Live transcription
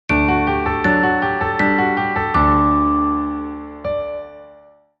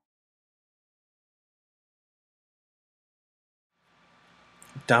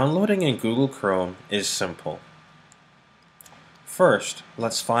Downloading in Google Chrome is simple. First,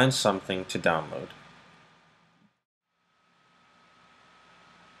 let's find something to download.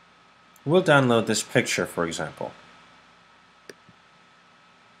 We'll download this picture, for example.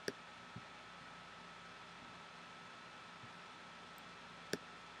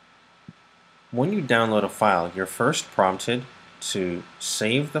 When you download a file, you're first prompted to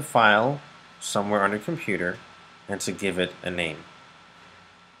save the file somewhere on your computer and to give it a name.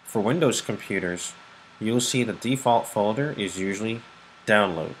 For Windows computers, you'll see the default folder is usually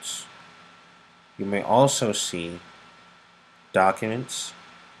Downloads. You may also see Documents,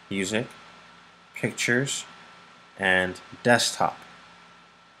 Music, Pictures, and Desktop.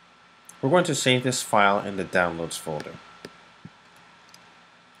 We're going to save this file in the Downloads folder.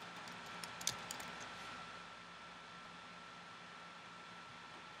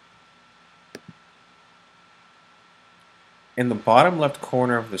 In the bottom left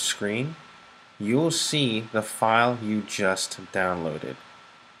corner of the screen, you'll see the file you just downloaded.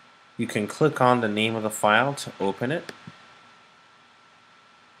 You can click on the name of the file to open it.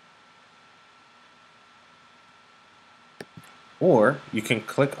 Or you can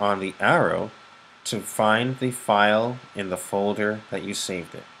click on the arrow to find the file in the folder that you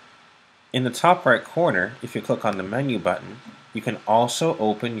saved it. In the top right corner, if you click on the menu button, you can also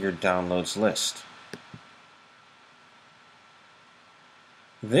open your downloads list.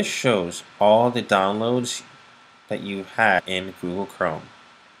 This shows all the downloads that you had in Google Chrome.